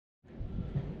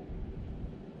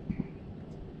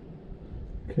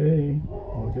Okay,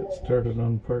 I'll get started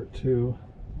on part two.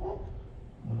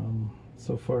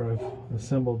 So far I've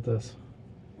assembled this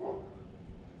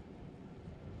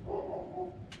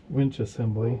winch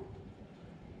assembly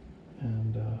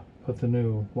and put the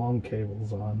new long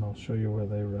cables on. I'll show you where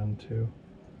they run to.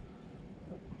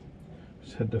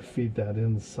 Just had to feed that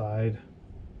inside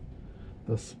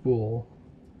the spool.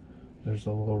 There's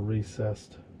a little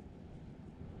recessed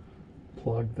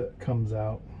plug that comes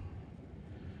out.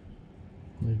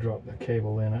 You drop the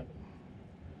cable in it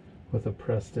with a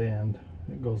pressed end.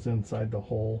 It goes inside the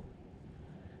hole,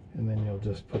 and then you'll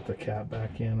just put the cap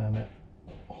back in and it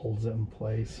holds it in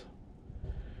place.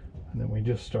 And then we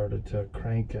just started to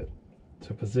crank it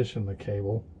to position the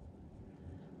cable,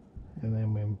 and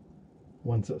then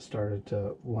once it started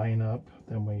to line up,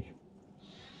 then we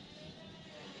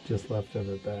just left it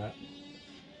at that.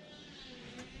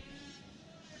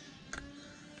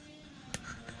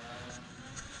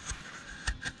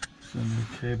 The new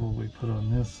cable we put on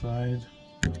this side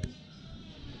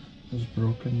is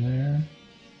broken there.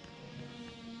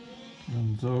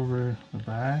 Runs over the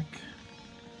back,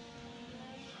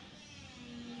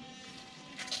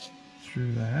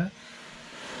 through that,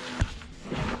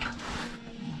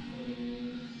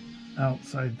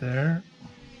 outside there,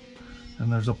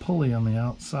 and there's a pulley on the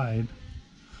outside.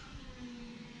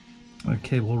 The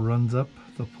cable runs up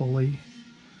the pulley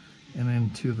and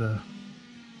into the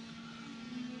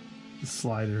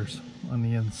sliders on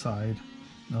the inside.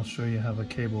 And I'll show you how the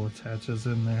cable attaches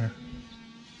in there.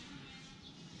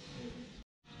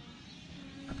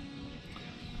 As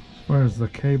far as the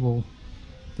cable,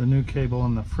 the new cable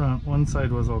on the front, one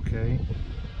side was okay.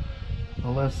 The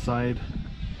left side,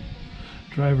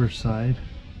 driver's side,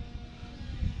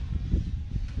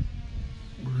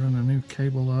 we run a new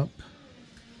cable up.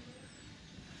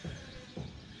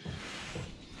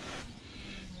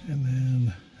 And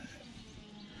then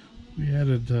we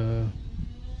added a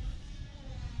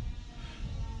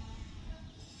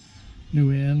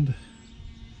new end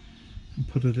and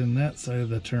put it in that side of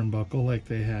the turnbuckle like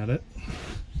they had it.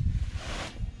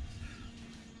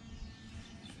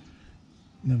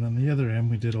 And then on the other end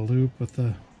we did a loop with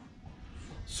the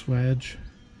swedge,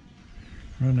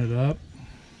 run it up,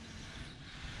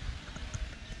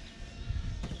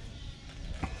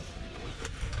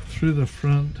 through the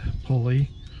front pulley,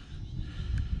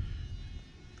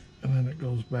 and then it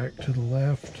goes back to the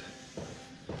left,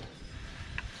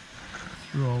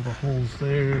 through all the holes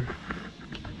there,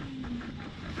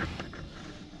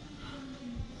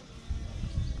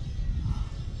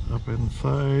 up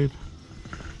inside.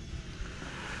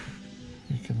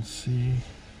 You can see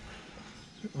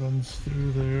it runs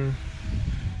through there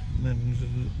and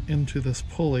then into this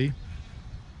pulley,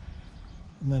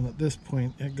 and then at this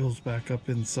point it goes back up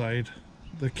inside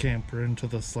the camper into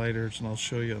the sliders, and I'll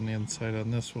show you on the inside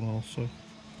on this one also.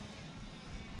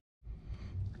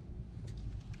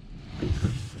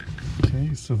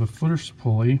 Okay, so the first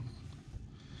pulley,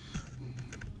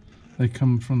 they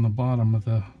come from the bottom of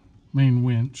the main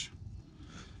winch.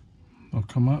 They'll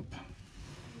come up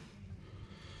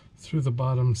through the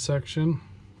bottom section,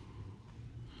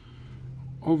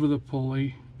 over the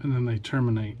pulley, and then they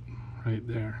terminate right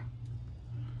there.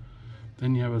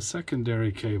 Then you have a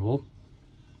secondary cable.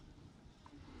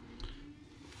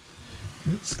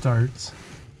 It starts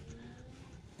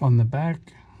on the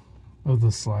back of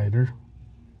the slider.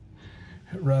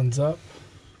 It runs up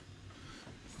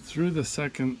through the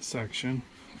second section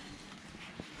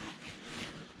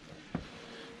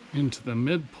into the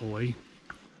mid pulley,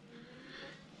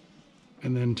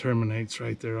 and then terminates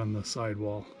right there on the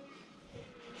sidewall.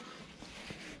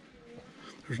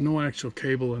 There's no actual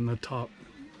cable in the top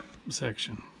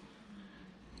section.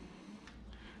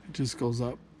 It just goes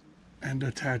up and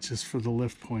attaches for the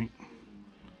lift point.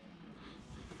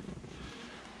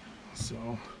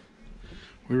 So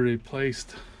we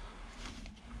replaced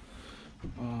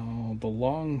the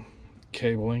long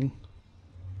cabling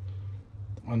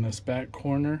on this back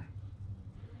corner,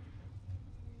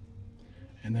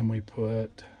 and then we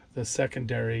put the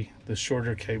secondary, the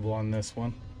shorter cable on this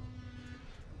one.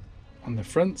 On the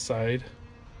front side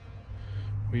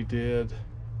we did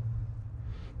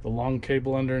the long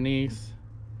cable underneath,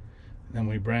 and then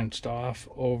we branched off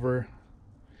over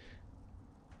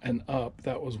and up.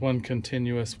 That was one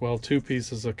continuous, well, two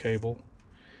pieces of cable,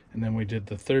 and then we did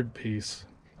the third piece,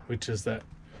 which is that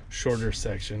shorter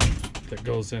section that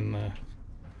goes in the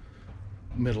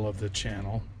middle of the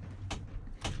channel.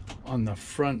 On the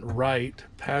front right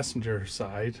passenger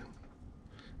side,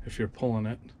 if you're pulling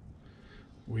it,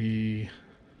 we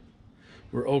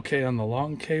were okay on the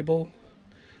long cable,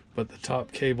 but the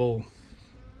top cable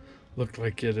looked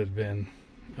like it had been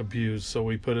abused, so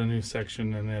we put a new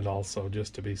section in it also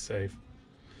just to be safe.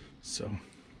 So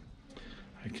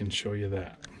I can show you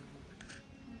that.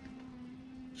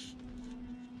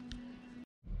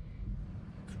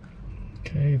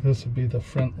 Okay, this would be the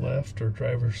front left or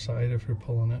driver's side if you're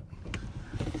pulling it.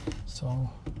 So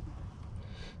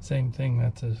same thing,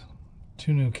 that's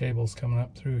two new cables coming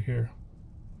up through here.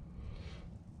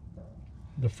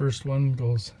 The first one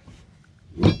goes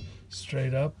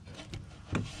straight up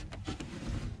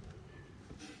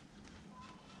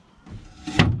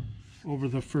over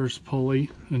the first pulley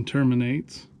and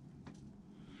terminates.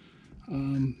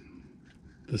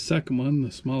 The second one,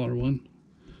 the smaller one,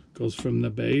 goes from the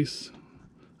base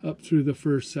up through the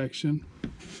first section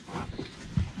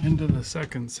into the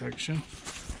second section,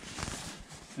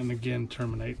 and again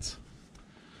terminates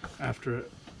after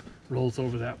it rolls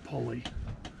over that pulley.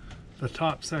 The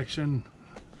top section,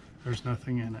 there's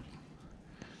nothing in it.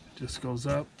 It just goes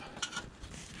up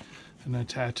and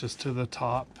attaches to the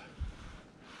top,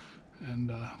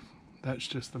 and that's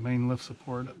just the main lift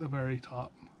support at the very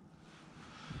top.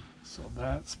 So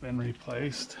that's been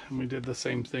replaced, and we did the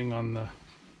same thing on the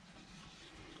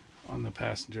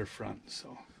passenger front.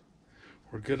 So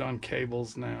we're good on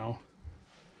cables now.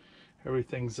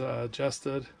 Everything's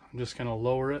adjusted. I'm just going to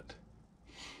lower it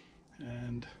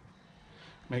and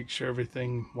make sure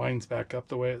everything winds back up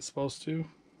the way it's supposed to.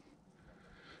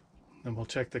 Then we'll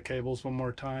check the cables one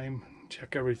more time,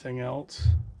 check everything else,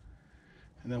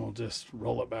 and then we'll just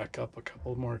roll it back up a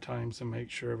couple more times and make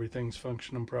sure everything's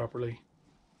functioning properly.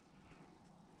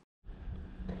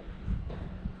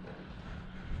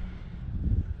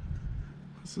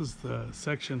 This is the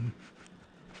section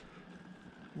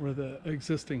where the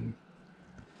existing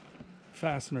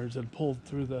fasteners had pulled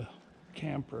through the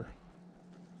camper.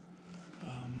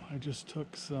 I just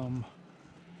took some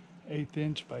 1/8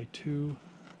 inch by 2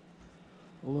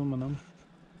 aluminum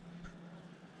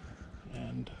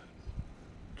and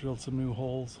drilled some new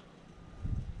holes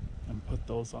and put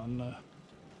those on the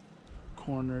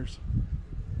corners.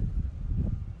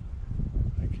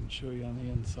 I can show you on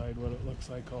the inside what it looks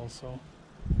like also.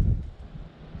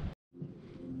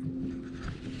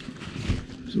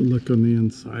 So look on the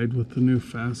inside with the new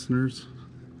fasteners.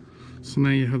 So now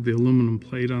you have the aluminum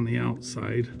plate on the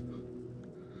outside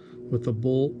with a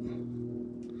bolt.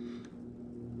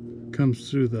 Comes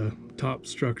through the top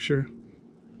structure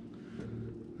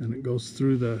and it goes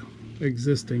through the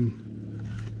existing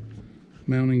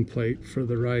mounting plate for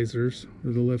the risers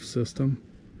or the lift system,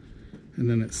 and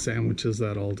then it sandwiches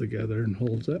that all together and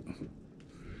holds it.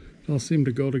 It all seemed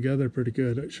to go together pretty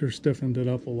good. It sure stiffened it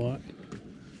up a lot.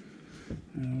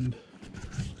 And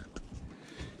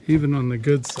even on the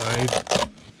good side,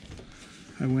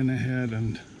 I went ahead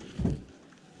and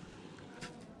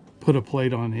put a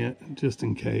plate on it just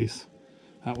in case.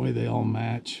 That way they all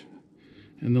match.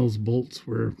 And those bolts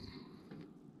were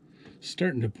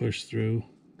starting to push through.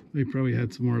 They probably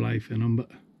had some more life in them,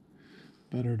 but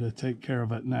better to take care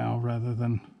of it now rather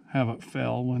than have it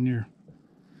fail when you're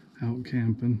out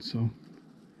camping. So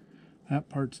that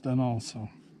part's done also.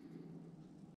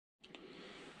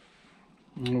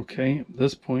 Okay, at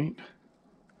this point,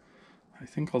 I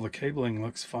think all the cabling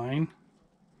looks fine.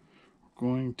 We're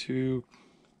going to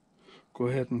go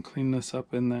ahead and clean this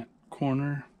up in that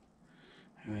corner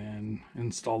and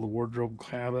install the wardrobe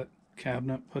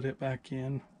cabinet, put it back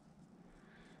in,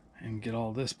 and get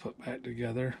all this put back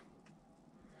together.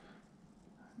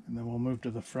 And then we'll move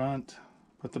to the front,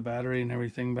 put the battery and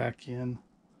everything back in,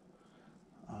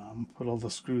 put all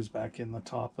the screws back in the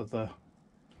top of the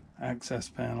access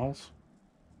panels.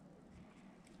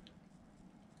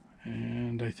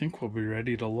 And I think we'll be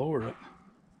ready to lower it.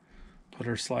 Put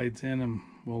our slides in and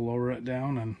we'll lower it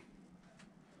down and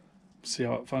see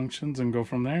how it functions and go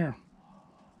from there.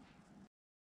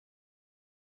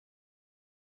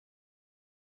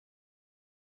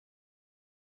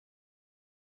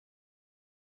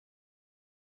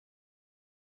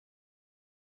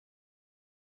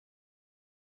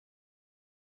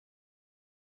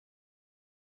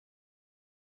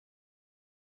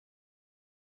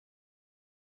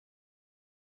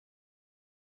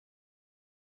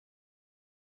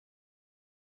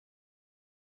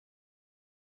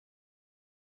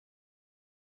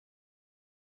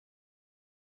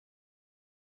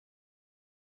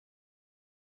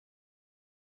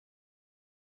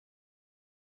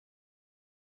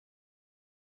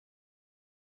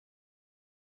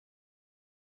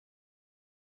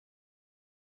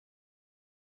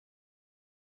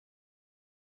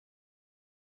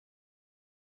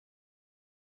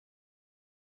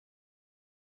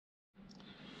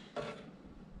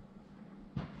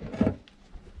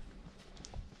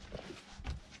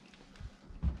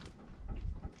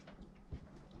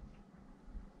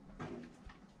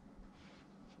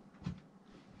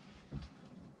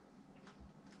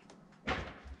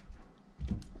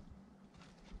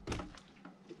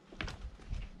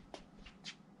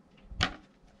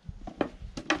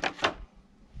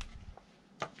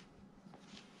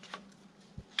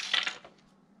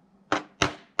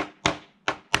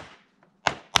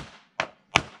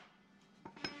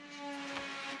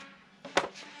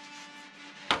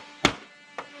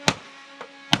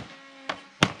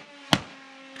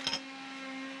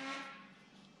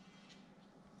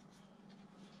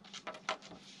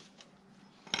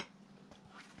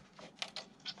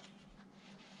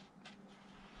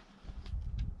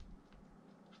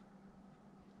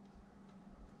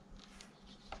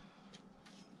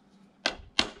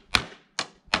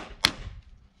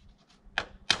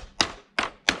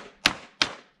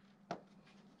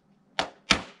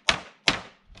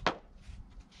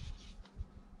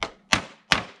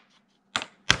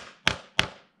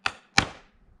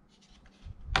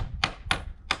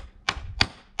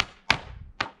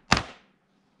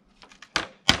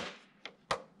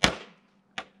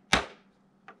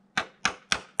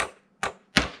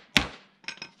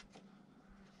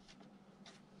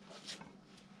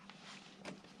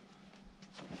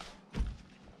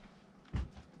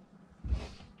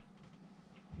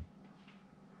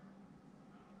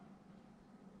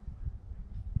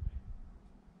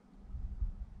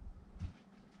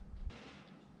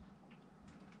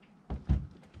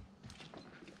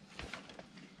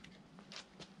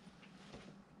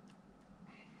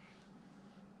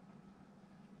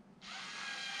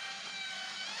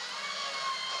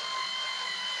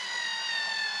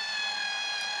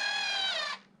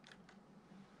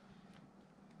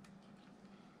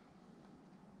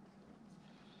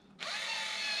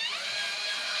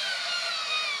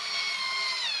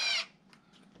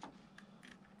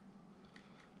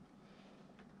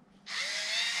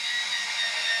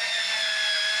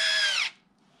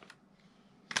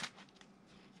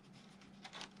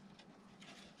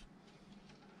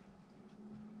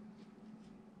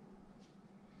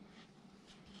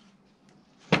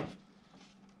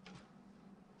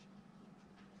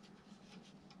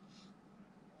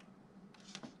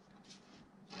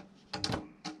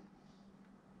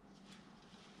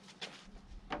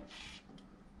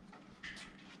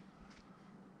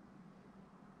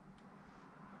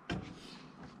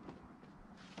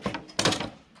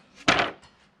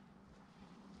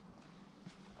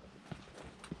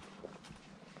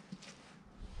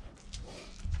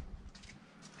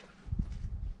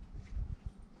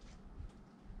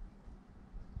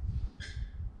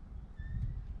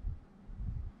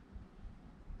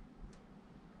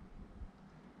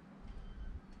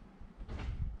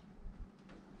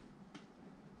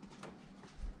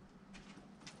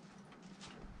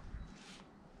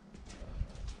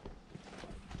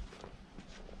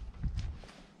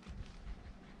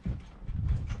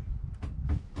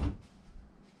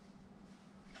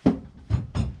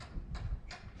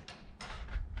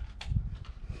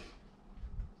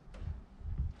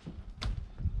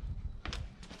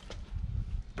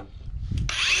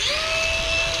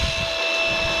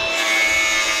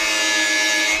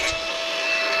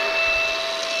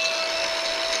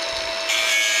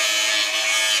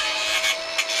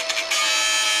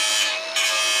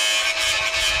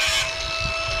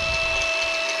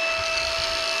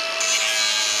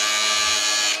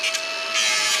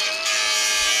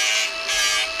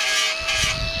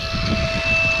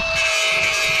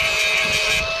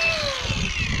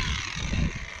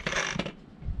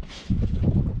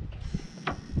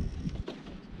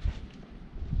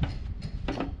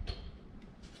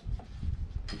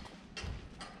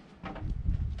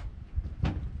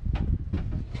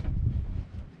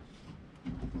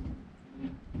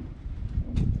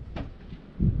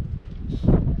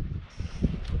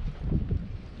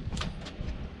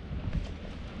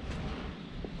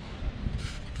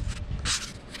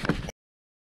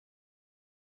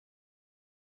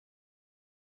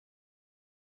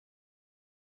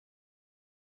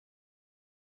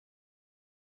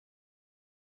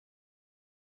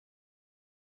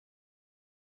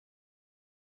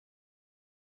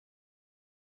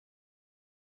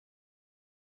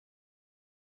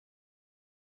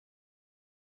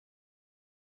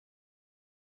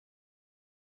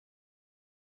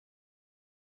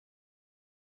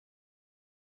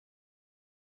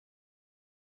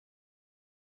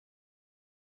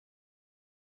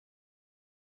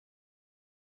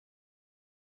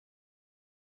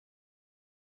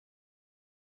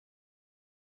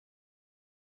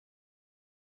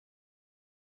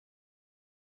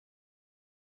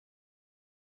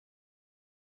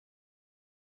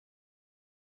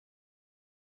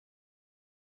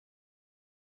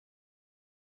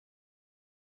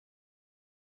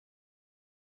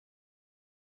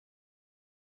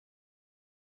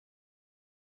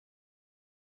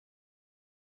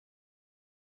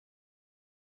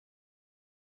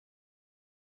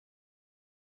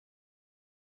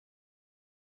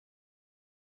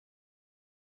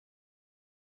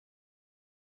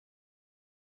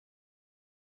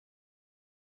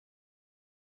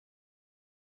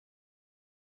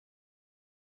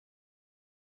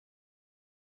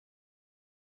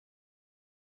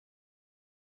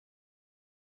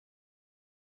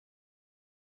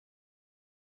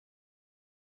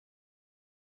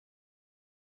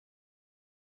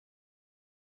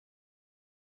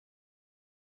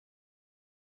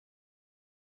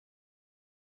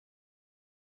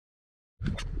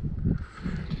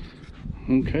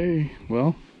 Okay,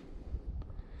 well,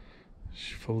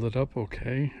 she filled it up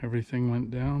okay. Everything went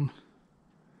down.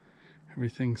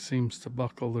 Everything seems to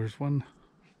buckle. There's one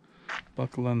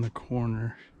buckle on the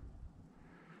corner,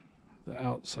 the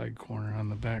outside corner on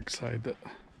the back side, that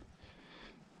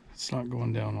it's not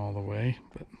going down all the way,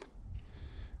 but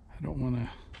I don't want to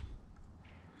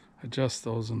adjust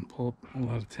those and pull a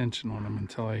lot of tension on them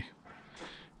until I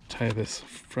tie this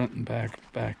front and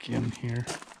back in here.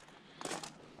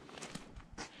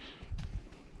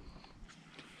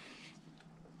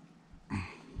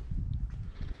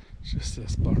 It's just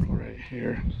this buckle right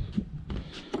here.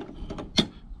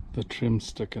 The trim's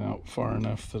sticking out far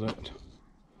enough that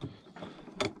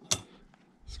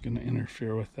it's going to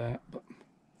interfere with that. But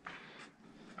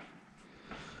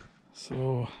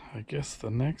so I guess the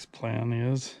next plan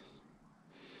is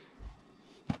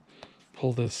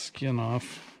pull this skin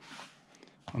off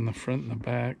on the front and the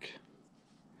back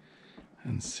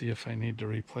and see if I need to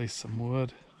replace some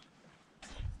wood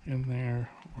in there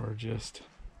or just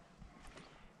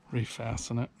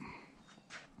refasten it,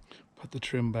 put the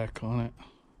trim back on it,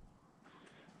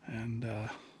 and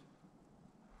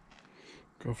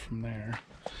go from there.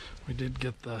 We did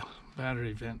get the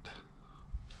battery vent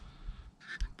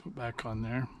put back on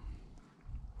there.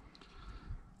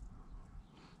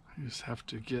 I just have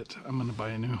to I'm going to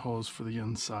buy a new hose for the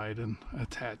inside and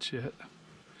attach it,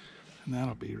 and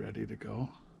that'll be ready to go.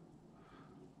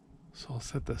 So I'll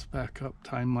set this back up,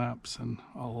 time lapse, and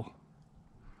I'll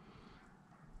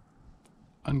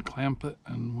unclamp it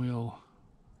and we'll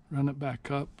run it back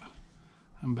up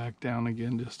and back down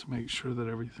again just to make sure that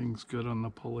everything's good on the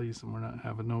pulleys and we're not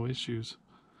having no issues.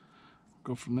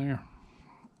 Go from there.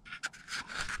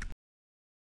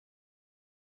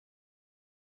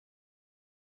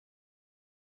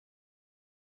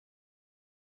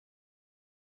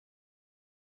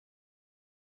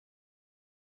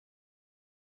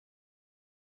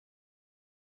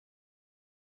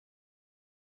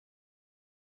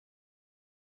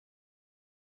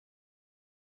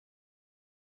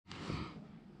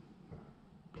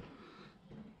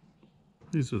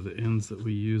 These are the ends that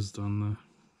we used on the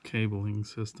cabling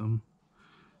system.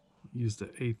 We used an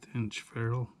 1/8 inch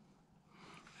ferrule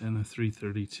and a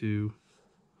 332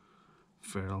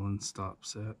 ferrule and stop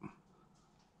set.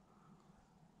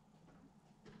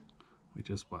 We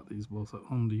just bought these both at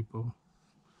Home Depot.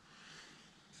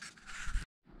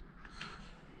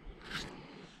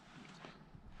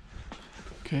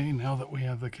 Okay, now that we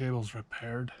have the cables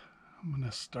repaired, I'm going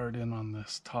to start in on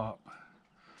this top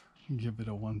and give it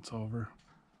a once over.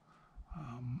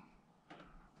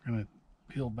 We're going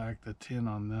to peel back the tin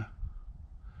on the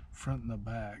front and the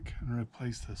back and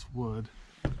replace this wood.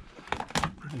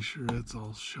 I'm pretty sure it's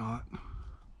all shot.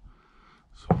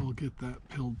 So we'll get that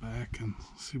peeled back and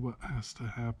see what has to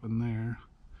happen there.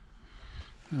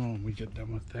 And when we get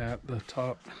done with that, the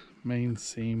top main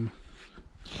seam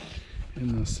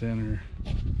in the center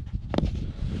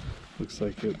looks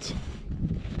like it's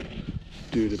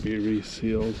due to be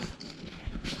resealed.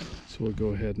 So we'll go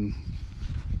ahead and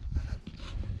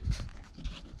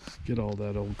get all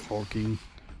that old caulking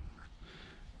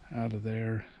out of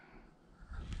there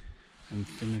and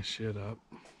finish it up.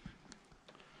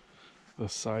 The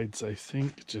sides, I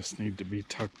think, just need to be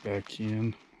tucked back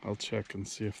in. I'll check and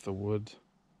see if the wood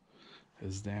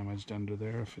is damaged under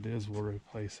there. If it is, we'll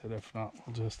replace it. If not,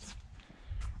 we'll just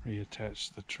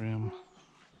reattach the trim.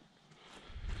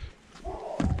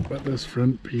 But this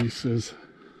front piece is,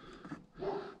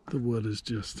 the wood is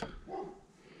just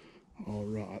all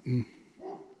rotten.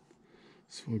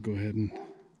 So we'll go ahead and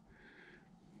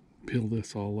peel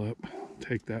this all up,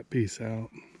 take that piece out,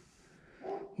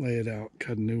 lay it out,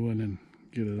 cut a new one, and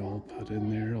get it all put in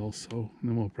there also. And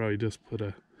then we'll probably just put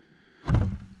a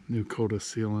new coat of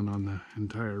sealant on the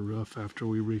entire roof after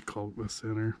we recaulk the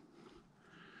center.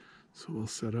 So we'll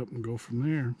set up and go from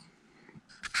there.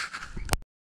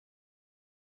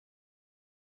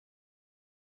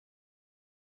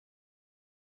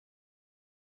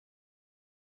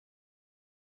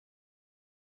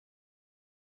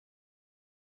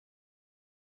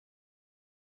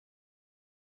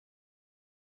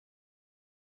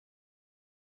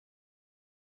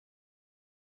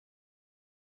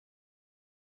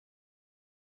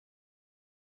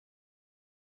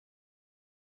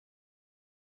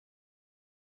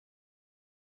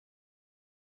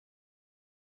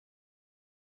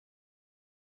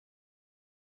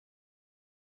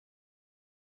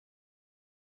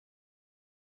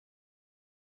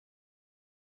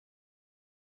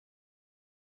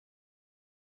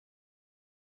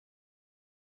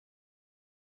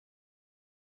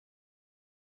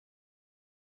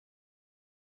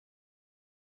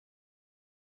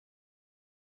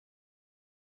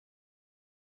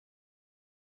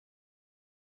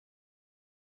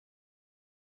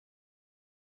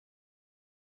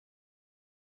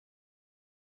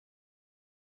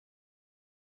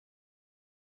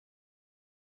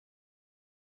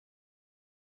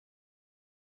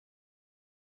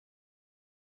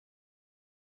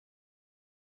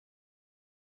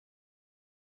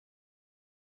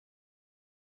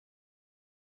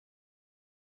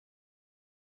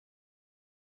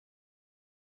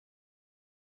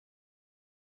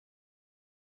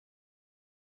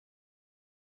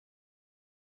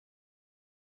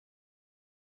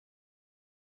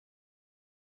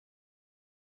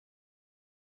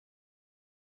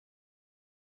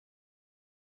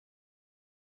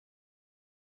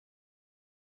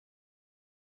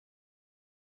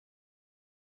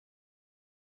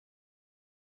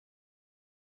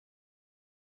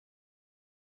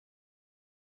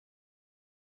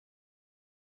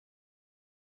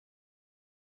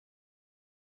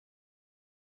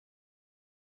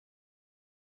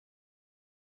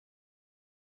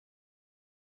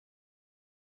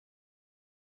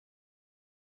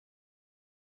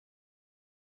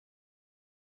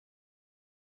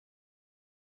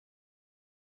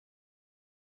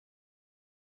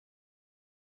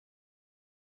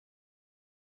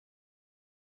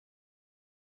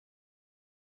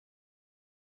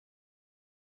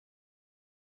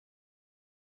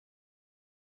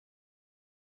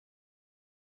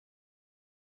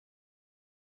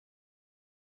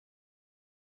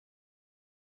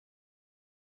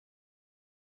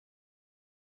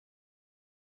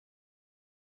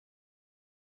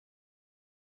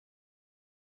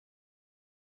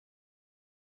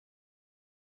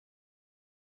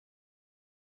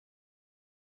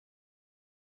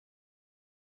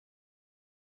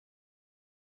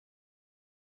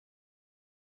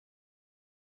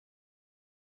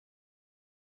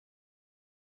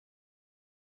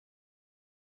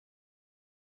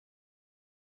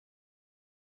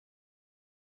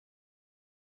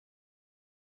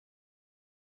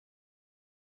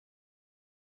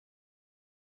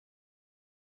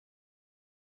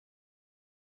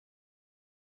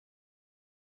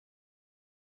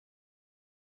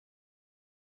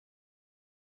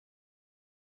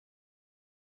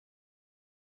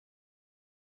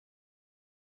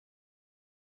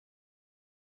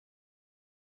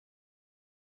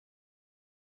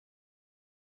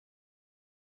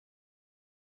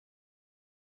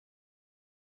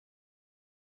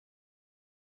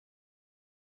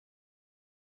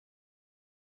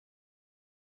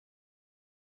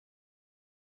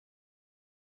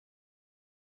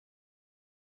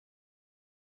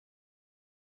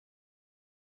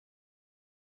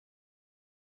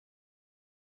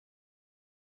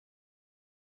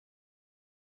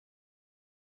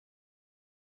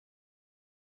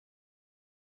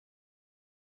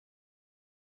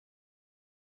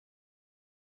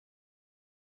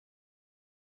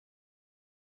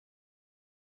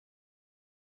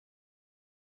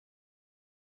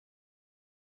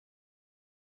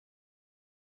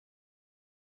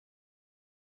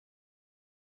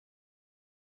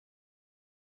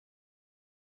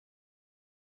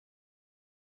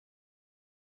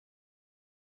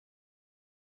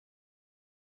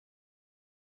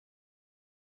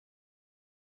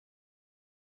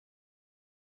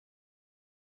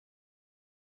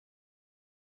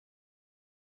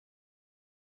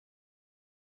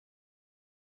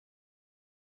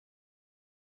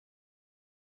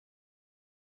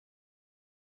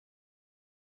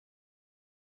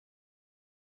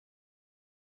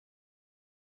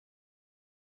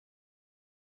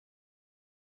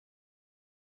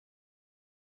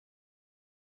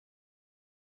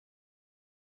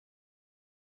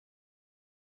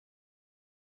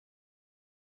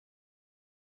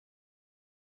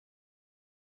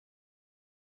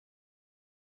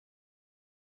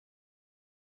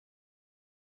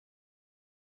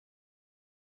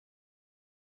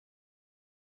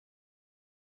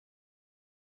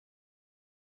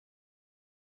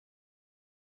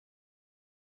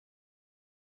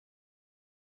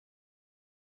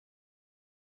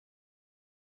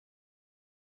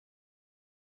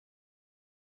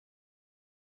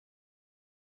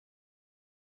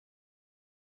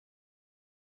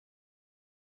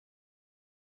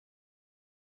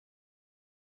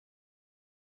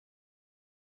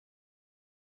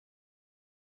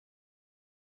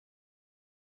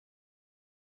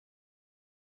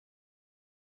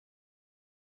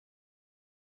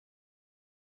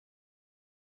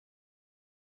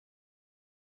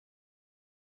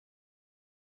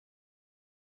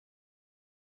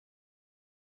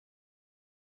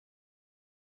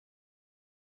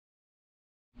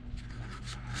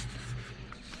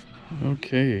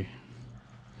 Okay,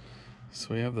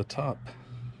 so we have the top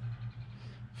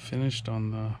finished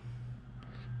on the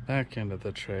back end of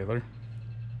the trailer.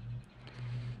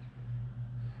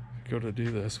 If you go to do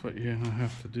this, what you're gonna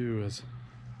have to do is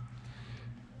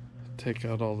take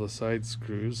out all the side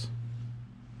screws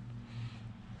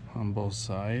on both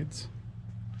sides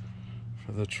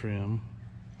for the trim.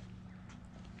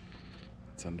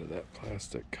 It's under that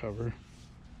plastic cover.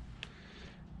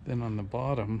 Then on the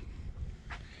bottom,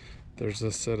 there's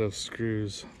a set of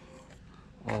screws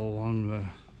all along the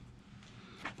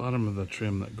bottom of the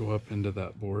trim that go up into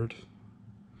that board.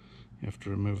 You have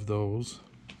to remove those.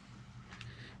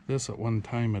 This at one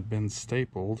time had been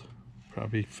stapled,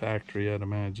 probably factory I'd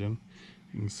imagine.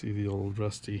 You can see the old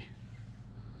rusty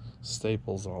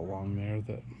staples all along there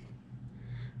that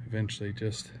eventually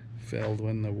just failed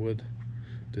when the wood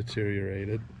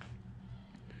deteriorated.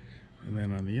 And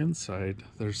then on the inside,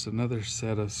 there's another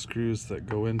set of screws that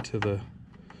go into the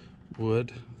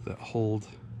wood that hold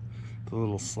the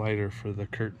little slider for the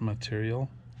curtain material.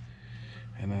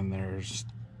 And then there's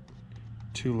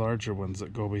two larger ones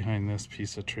that go behind this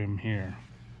piece of trim here.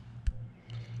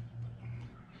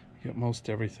 You get most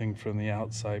everything from the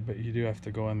outside, but you do have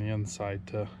to go on the inside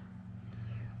to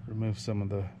remove some of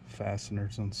the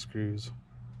fasteners and screws.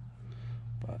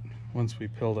 But once we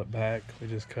peeled it back, we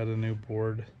just cut a new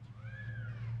board.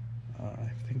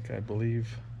 I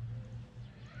believe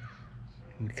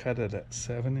we cut it at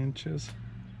 7 inches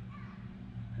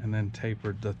and then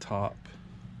tapered the top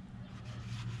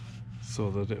so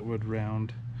that it would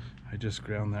round. I just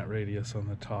ground that radius on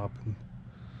the top and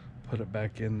put it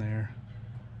back in there.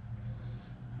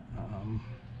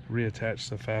 Reattached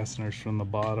the fasteners from the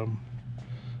bottom,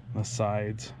 the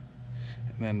sides,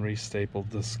 and then restapled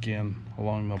the skin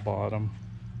along the bottom.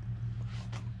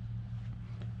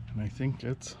 And I think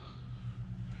it's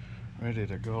ready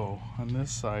to go. On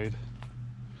this side,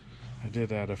 I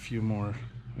did add a few more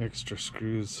extra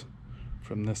screws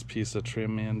from this piece of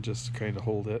trim in just to kind of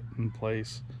hold it in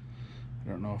place. I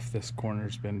don't know if this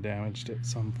corner's been damaged at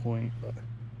some point, but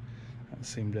that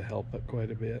seemed to help it quite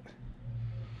a bit.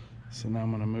 So now I'm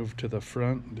going to move to the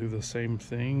front and do the same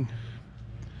thing,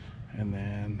 and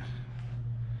then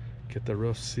get the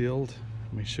roof sealed.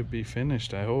 We should be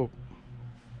finished, I hope.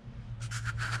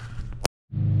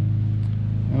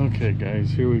 Okay guys,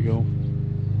 here we go.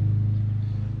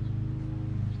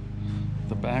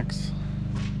 The back's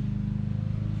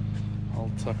all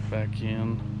tucked back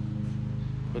in.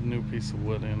 Put a new piece of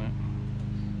wood in it.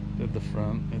 Did the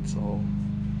front, it's all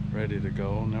ready to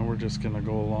go. Now we're just gonna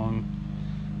go along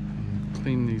and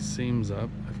clean these seams up.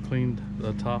 I've cleaned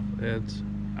the top edge,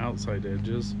 outside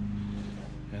edges,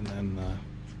 and then the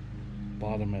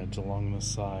bottom edge along the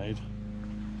side.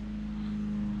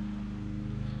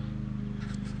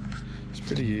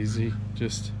 Pretty easy.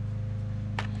 Just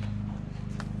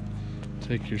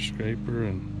take your scraper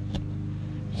and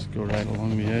just go right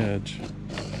along the edge.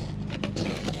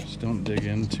 Just don't dig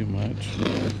in too much.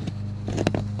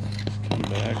 Come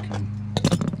back and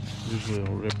usually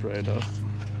it'll rip right up.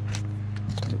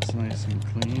 It's nice and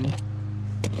clean.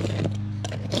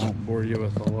 I won't bore you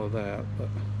with all of that, but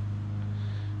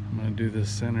I'm going to do this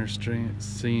center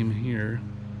seam here.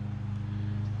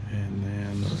 And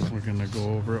then we're going to go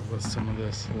over it with some of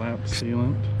this lap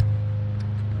sealant.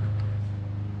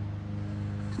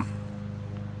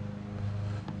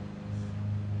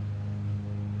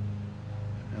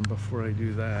 And before I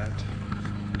do that,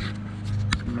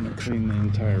 I'm going to clean the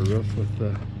entire roof with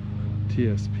the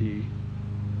TSP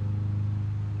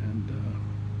and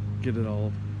get it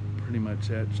all pretty much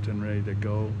etched and ready to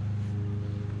go.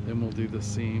 Then we'll do the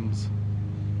seams.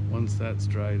 Once that's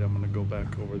dried, I'm going to go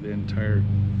back over the entire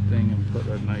thing and put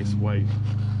a nice white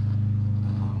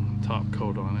top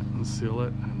coat on it and seal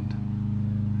it,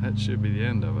 and that should be the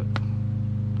end of it.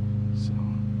 So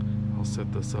I'll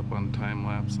set this up on time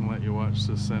lapse and let you watch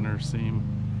the center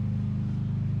seam.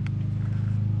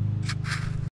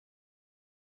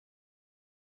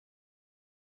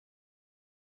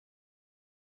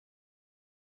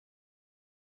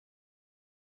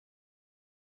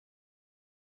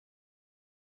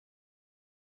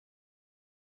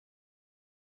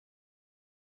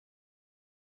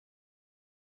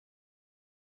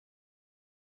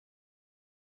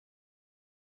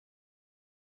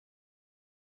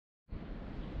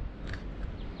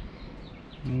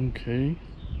 Okay,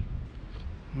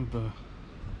 the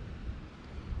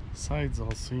sides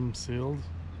all seam sealed.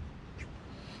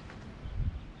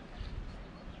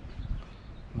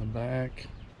 The back,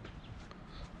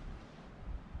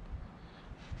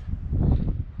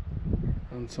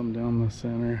 run some down the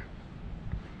center,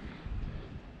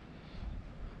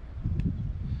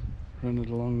 run it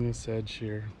along this edge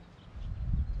here,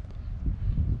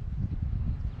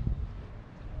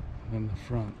 and then the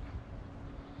front.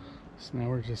 So now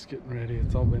we're just getting ready.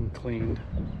 It's all been cleaned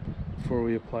before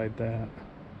we applied that.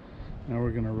 Now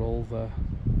we're going to roll the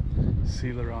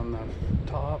sealer on the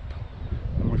top,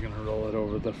 and we're going to roll it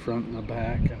over the front and the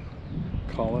back and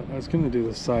call it. I was going to do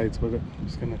the sides, but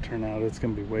it's going to turn out it's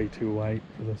going to be way too white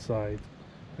for the sides.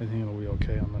 I think it'll be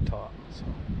okay on the top. So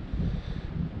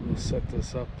we'll set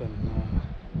this up and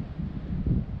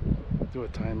do a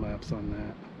time lapse on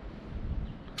that.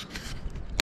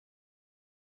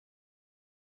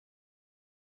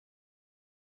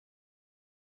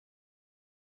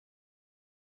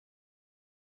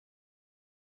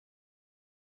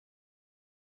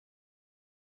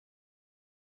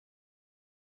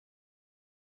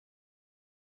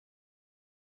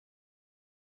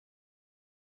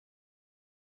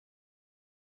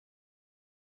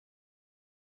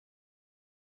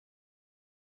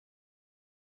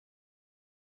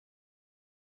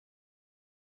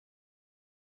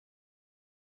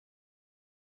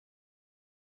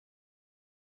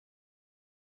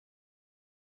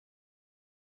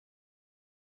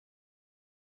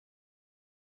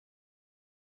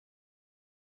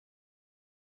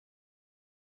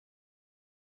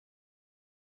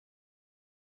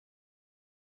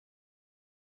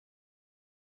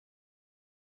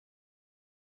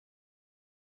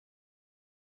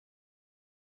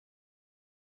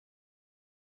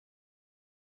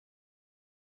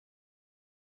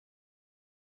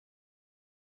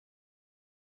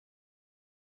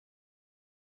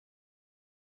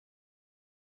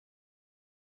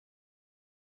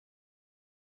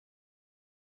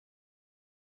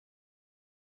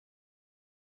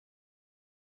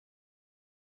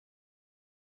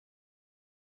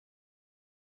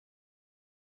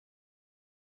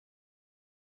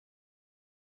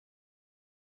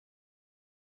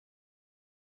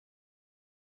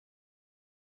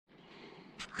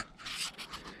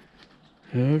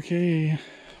 Okay,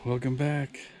 welcome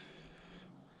back.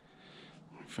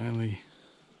 I finally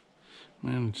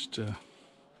managed to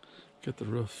get the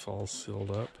roof all sealed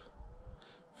up.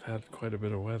 I've had quite a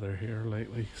bit of weather here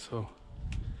lately, so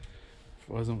if it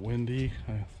wasn't windy,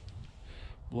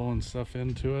 blowing stuff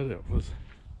into it, it was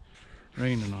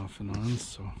raining off and on,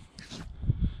 so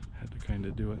I had to kind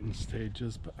of do it in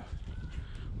stages, but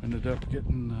ended up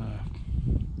getting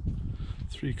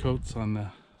 3 coats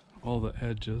on all the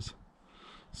edges.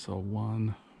 So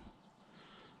 1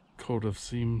 coat of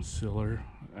seam sealer,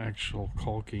 actual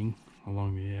caulking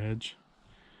along the edge,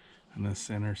 and the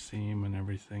center seam and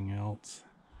everything else.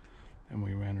 And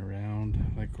we ran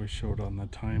around like we showed on the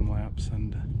time lapse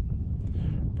and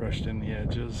brushed in the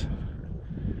edges,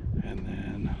 and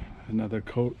then another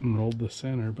coat and rolled the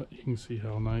center. But you can see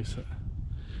how nice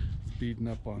it's beading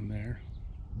up on there,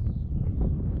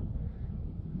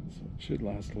 so it should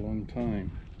last a long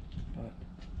time. But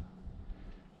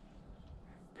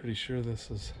pretty sure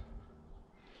this is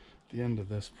the end of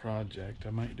this project. I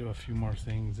might do a few more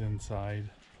things inside,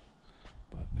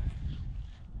 but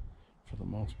for the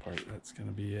most part that's going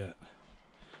to be it.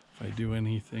 If I do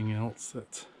anything else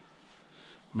that's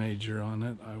major on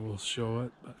it, I will show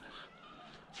it, but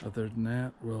other than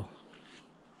that, we'll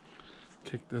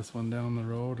kick this one down the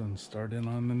road and start in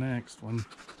on the next one.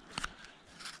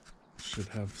 Should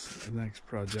have the next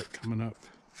project coming up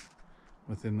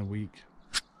within the week.